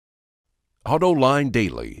AutoLine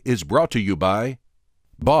Daily is brought to you by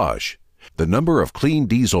Bosch. The number of clean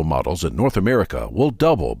diesel models in North America will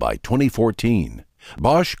double by 2014.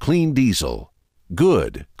 Bosch Clean Diesel.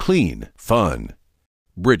 Good, clean, fun.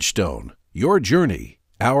 Bridgestone. Your journey,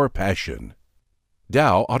 our passion.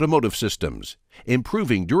 Dow Automotive Systems.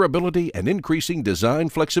 Improving durability and increasing design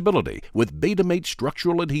flexibility with Betamate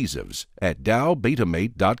structural adhesives at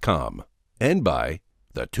dowbetamate.com. And by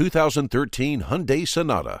the 2013 Hyundai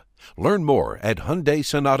Sonata. Learn more at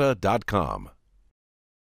HyundaiSonata.com.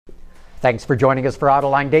 Thanks for joining us for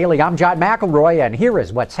Autoline Daily. I'm John McElroy, and here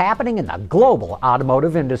is what's happening in the global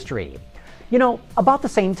automotive industry. You know, about the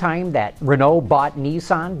same time that Renault bought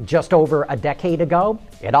Nissan just over a decade ago,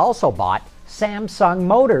 it also bought Samsung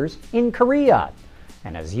Motors in Korea.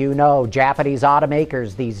 And as you know, Japanese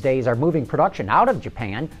automakers these days are moving production out of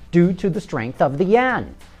Japan due to the strength of the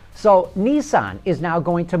yen. So Nissan is now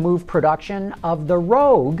going to move production of the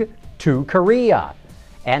Rogue to Korea.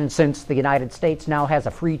 And since the United States now has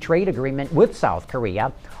a free trade agreement with South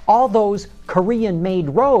Korea, all those Korean-made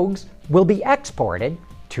Rogues will be exported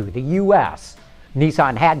to the U.S.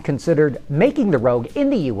 Nissan had considered making the Rogue in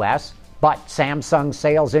the U.S., but Samsung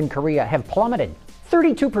sales in Korea have plummeted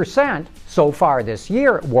 32% so far this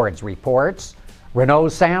year, Wards reports. Renault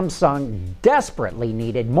Samsung desperately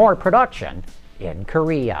needed more production in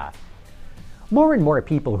Korea. More and more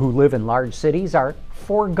people who live in large cities are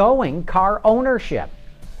foregoing car ownership.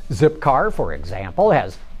 Zipcar, for example,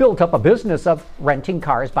 has built up a business of renting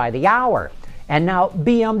cars by the hour. And now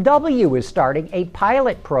BMW is starting a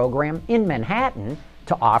pilot program in Manhattan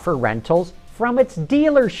to offer rentals from its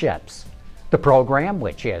dealerships. The program,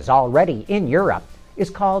 which is already in Europe, is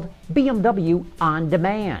called BMW On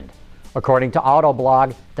Demand. According to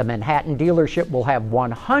Autoblog, the Manhattan dealership will have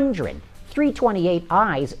 100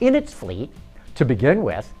 328i's in its fleet to begin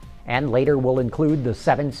with, and later will include the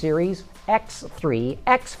 7 Series, X3,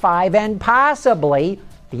 X5, and possibly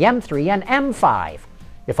the M3 and M5.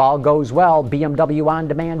 If all goes well, BMW On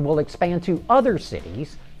Demand will expand to other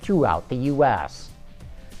cities throughout the U.S.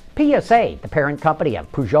 PSA, the parent company of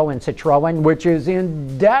Peugeot and Citroën, which is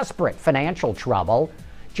in desperate financial trouble,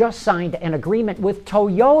 just signed an agreement with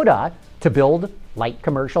Toyota to build light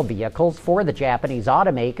commercial vehicles for the Japanese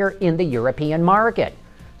automaker in the European market.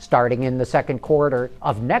 Starting in the second quarter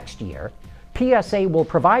of next year, PSA will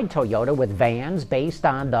provide Toyota with vans based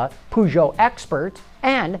on the Peugeot Expert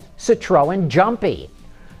and Citroën Jumpy.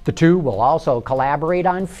 The two will also collaborate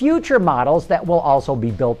on future models that will also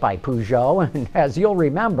be built by Peugeot, and as you'll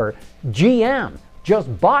remember, GM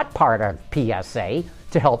just bought part of PSA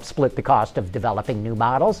to help split the cost of developing new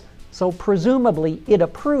models, so presumably it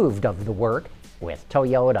approved of the work with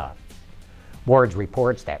Toyota. Wards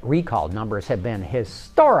reports that recall numbers have been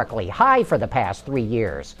historically high for the past 3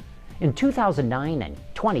 years. In 2009 and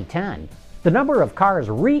 2010, the number of cars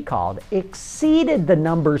recalled exceeded the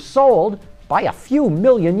number sold by a few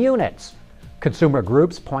million units. Consumer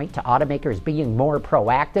groups point to automakers being more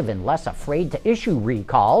proactive and less afraid to issue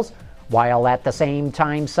recalls, while at the same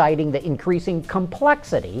time citing the increasing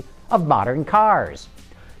complexity of modern cars.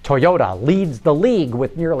 Toyota leads the league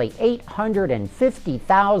with nearly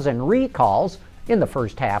 850,000 recalls in the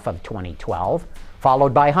first half of 2012,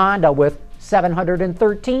 followed by Honda with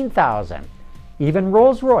 713,000. Even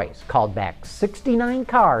Rolls-Royce called back 69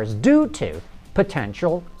 cars due to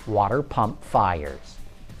potential water pump fires.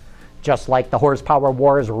 Just like the horsepower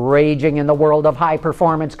wars raging in the world of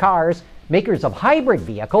high-performance cars, makers of hybrid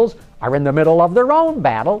vehicles are in the middle of their own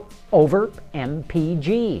battle over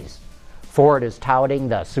MPGs. Ford is touting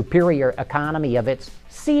the superior economy of its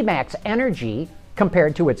C-Max Energy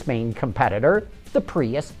compared to its main competitor, the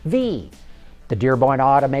Prius V. The Dearborn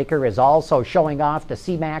automaker is also showing off the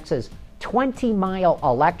C-Max's 20-mile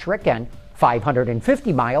electric and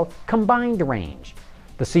 550-mile combined range.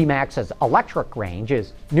 The C-Max's electric range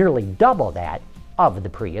is nearly double that of the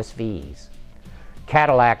Prius V's.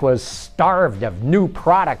 Cadillac was starved of new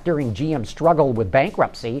product during GM's struggle with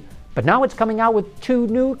bankruptcy, but now it's coming out with 2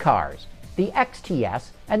 new cars, the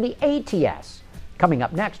XTS and the ATS. Coming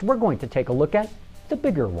up next, we're going to take a look at the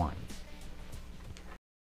bigger one.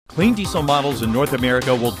 Clean diesel models in North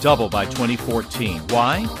America will double by 2014.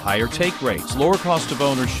 Why? Higher take rates, lower cost of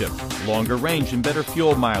ownership, longer range and better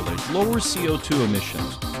fuel mileage, lower CO2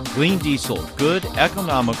 emissions. Clean diesel, good,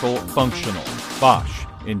 economical, functional. Bosch,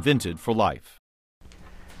 invented for life.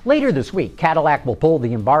 Later this week, Cadillac will pull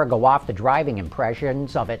the embargo off the driving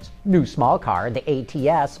impressions of its new small car, the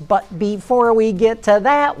ATS. But before we get to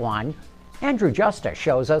that one, Andrew Justice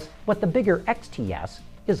shows us what the bigger XTS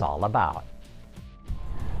is all about.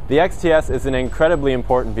 The XTS is an incredibly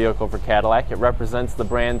important vehicle for Cadillac. It represents the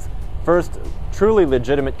brand's first truly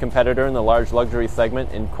legitimate competitor in the large luxury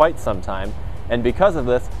segment in quite some time, and because of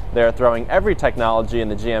this, they are throwing every technology in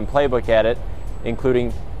the GM playbook at it,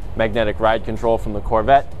 including magnetic ride control from the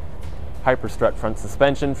Corvette, Hyperstrut front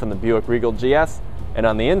suspension from the Buick Regal GS, and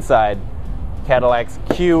on the inside, Cadillac's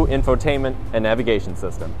Q infotainment and navigation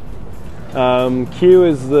system. Q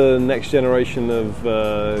is the next generation of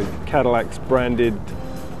Cadillac's branded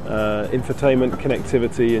infotainment,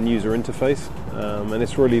 connectivity and user interface, and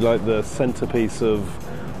it's really like the centerpiece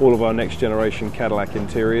of all of our next generation Cadillac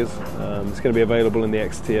interiors. It's going to be available in the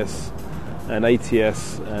XTS and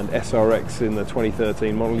ATS and SRX in the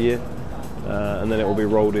 2013 model year, and then it will be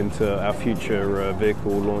rolled into our future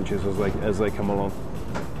vehicle launches as they come along.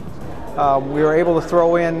 We were able to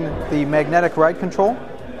throw in the magnetic ride control,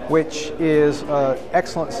 which is an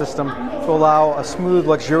excellent system to allow a smooth,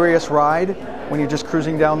 luxurious ride when you're just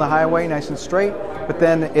cruising down the highway nice and straight, but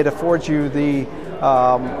then it affords you the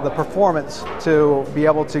performance to be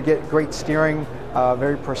able to get great steering,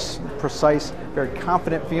 very precise, very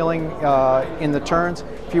confident feeling in the turns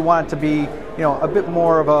if you want it to be, a bit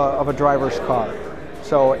more of a driver's car.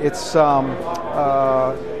 So it's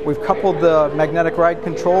we've coupled the magnetic ride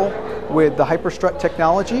control with the Hyperstrut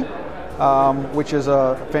technology, which is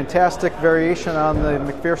a fantastic variation on the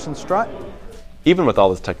McPherson strut. Even with all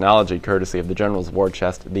this technology, courtesy of the General's war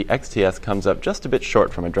chest, the XTS comes up just a bit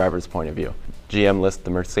short from a driver's point of view. GM lists the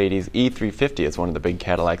Mercedes E350 as one of the big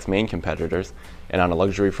Cadillac's main competitors, and on a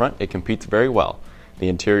luxury front, it competes very well. The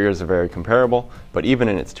interiors are very comparable, but even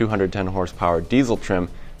in its 210 horsepower diesel trim,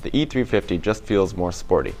 the E350 just feels more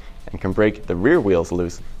sporty and can break the rear wheels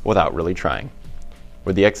loose without really trying.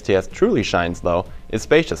 Where the XTS truly shines, though, is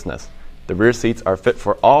spaciousness. The rear seats are fit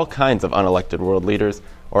for all kinds of unelected world leaders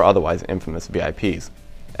or otherwise infamous VIPs.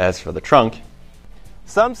 As for the trunk,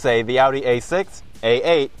 some say the Audi A6,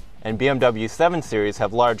 A8, and BMW 7 Series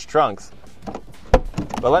have large trunks.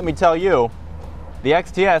 But let me tell you, the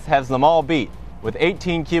XTS has them all beat, with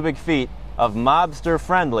 18 cubic feet of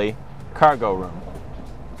mobster-friendly cargo room.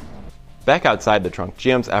 Back outside the trunk,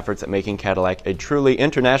 GM's efforts at making Cadillac a truly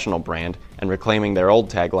international brand and reclaiming their old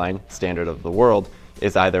tagline, standard of the world,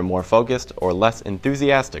 is either more focused or less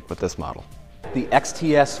enthusiastic with this model. The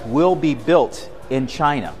XTS will be built in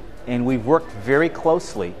China, and we've worked very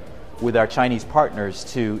closely with our Chinese partners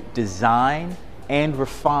to design and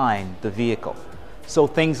refine the vehicle. So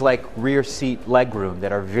things like rear seat legroom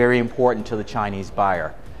that are very important to the Chinese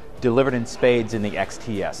buyer, delivered in spades in the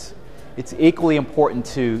XTS. It's equally important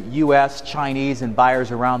to US, Chinese, and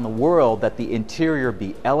buyers around the world that the interior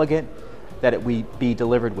be elegant, that it be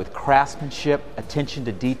delivered with craftsmanship, attention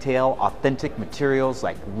to detail, authentic materials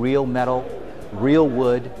like real metal, real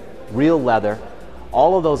wood, real leather.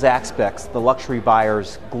 All of those aspects the luxury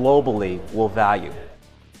buyers globally will value.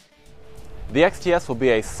 The XTS will be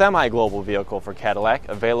a semi-global vehicle for Cadillac,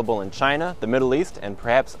 available in China, the Middle East, and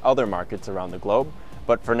perhaps other markets around the globe.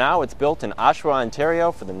 But for now, it's built in Oshawa,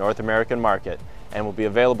 Ontario for the North American market and will be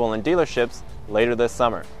available in dealerships later this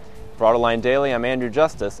summer. For Autoline Daily, I'm Andrew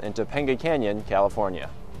Justice in Topanga Canyon, California.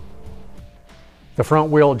 The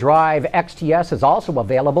front-wheel drive XTS is also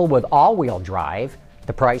available with all-wheel drive.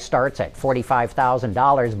 The price starts at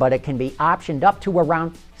 $45,000, but it can be optioned up to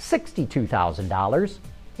around $62,000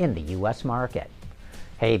 in the U.S. market.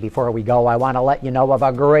 Hey, before we go, I want to let you know of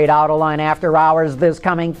a great Autoline After Hours this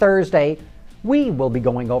coming Thursday. We will be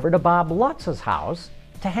going over to Bob Lutz's house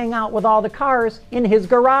to hang out with all the cars in his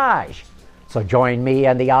garage. So join me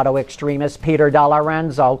and the auto extremist Peter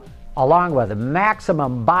DeLorenzo, along with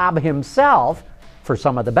Maximum Bob himself, for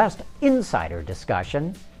some of the best insider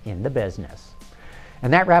discussion in the business.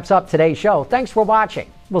 And that wraps up today's show. Thanks for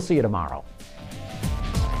watching. We'll see you tomorrow.